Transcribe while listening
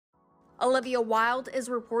Olivia Wilde is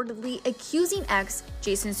reportedly accusing ex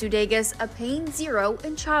Jason Sudeikis of paying zero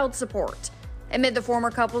in child support. Amid the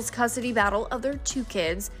former couple's custody battle of their two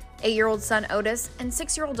kids, 8-year-old son Otis and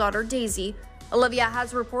 6-year-old daughter Daisy, Olivia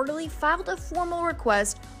has reportedly filed a formal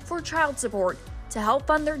request for child support to help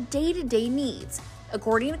fund their day-to-day needs,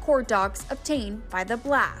 according to court docs obtained by The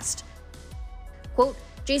Blast. Quote,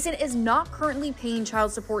 Jason is not currently paying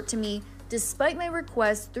child support to me despite my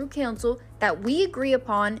request through counsel that we agree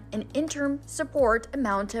upon an interim support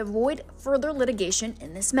amount to avoid further litigation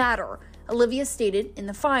in this matter, Olivia stated in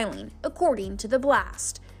the filing, according to The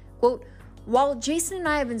Blast. Quote, while Jason and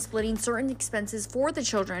I have been splitting certain expenses for the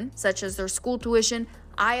children, such as their school tuition,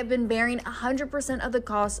 I have been bearing 100% of the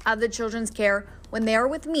costs of the children's care when they are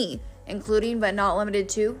with me, including but not limited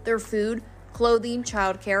to their food, clothing,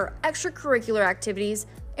 childcare, extracurricular activities,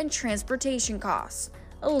 and transportation costs,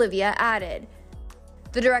 Olivia added.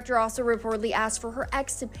 The director also reportedly asked for her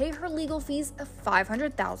ex to pay her legal fees of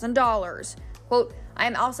 $500,000. Quote, I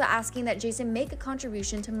am also asking that Jason make a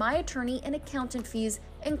contribution to my attorney and accountant fees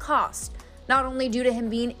and costs, not only due to him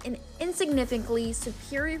being in insignificantly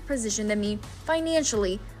superior position than me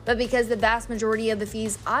financially, but because the vast majority of the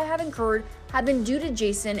fees I have incurred have been due to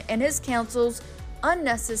Jason and his counsel's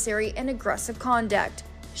unnecessary and aggressive conduct,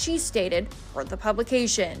 she stated for the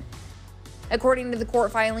publication. According to the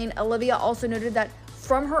court filing, Olivia also noted that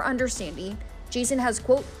from her understanding, Jason has,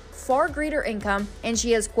 quote, far greater income, and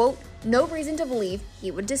she has, quote, no reason to believe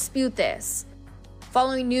he would dispute this.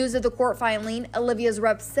 Following news of the court filing, Olivia's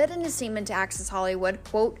rep said in a statement to Access Hollywood,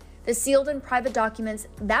 quote, the sealed and private documents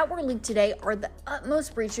that were leaked today are the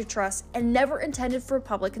utmost breach of trust and never intended for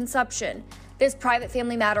public consumption. This private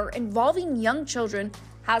family matter involving young children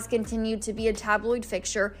has continued to be a tabloid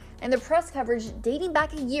fixture, and the press coverage dating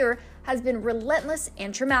back a year has been relentless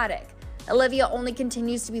and traumatic. Olivia only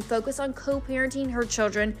continues to be focused on co-parenting her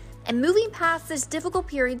children and moving past this difficult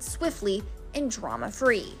period swiftly and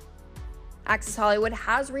drama-free. Access Hollywood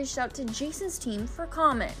has reached out to Jason's team for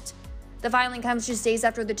comment. The filing comes just days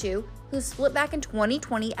after the two, who split back in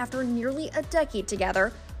 2020 after nearly a decade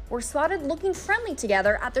together, were spotted looking friendly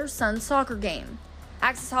together at their son's soccer game.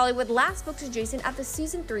 Access Hollywood last spoke to Jason at the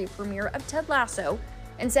Season 3 premiere of Ted Lasso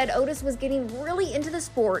and said Otis was getting really into the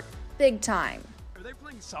sport big time. Are they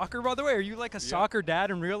playing soccer, by the way? Are you like a soccer dad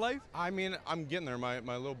in real life? I mean, I'm getting there. My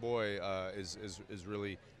little boy is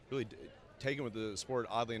really taken with the sport,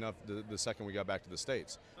 oddly enough, the second we got back to the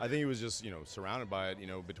States. I think he was just, surrounded by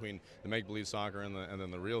it, between the make-believe soccer and then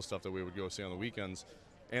the real stuff that we would go see on the weekends,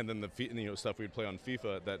 and then the stuff we'd play on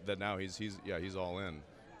FIFA. That now he's all in,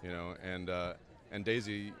 and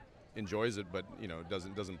Daisy enjoys it, but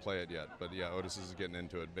doesn't play it yet. But yeah, Otis is getting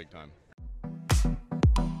into it big time.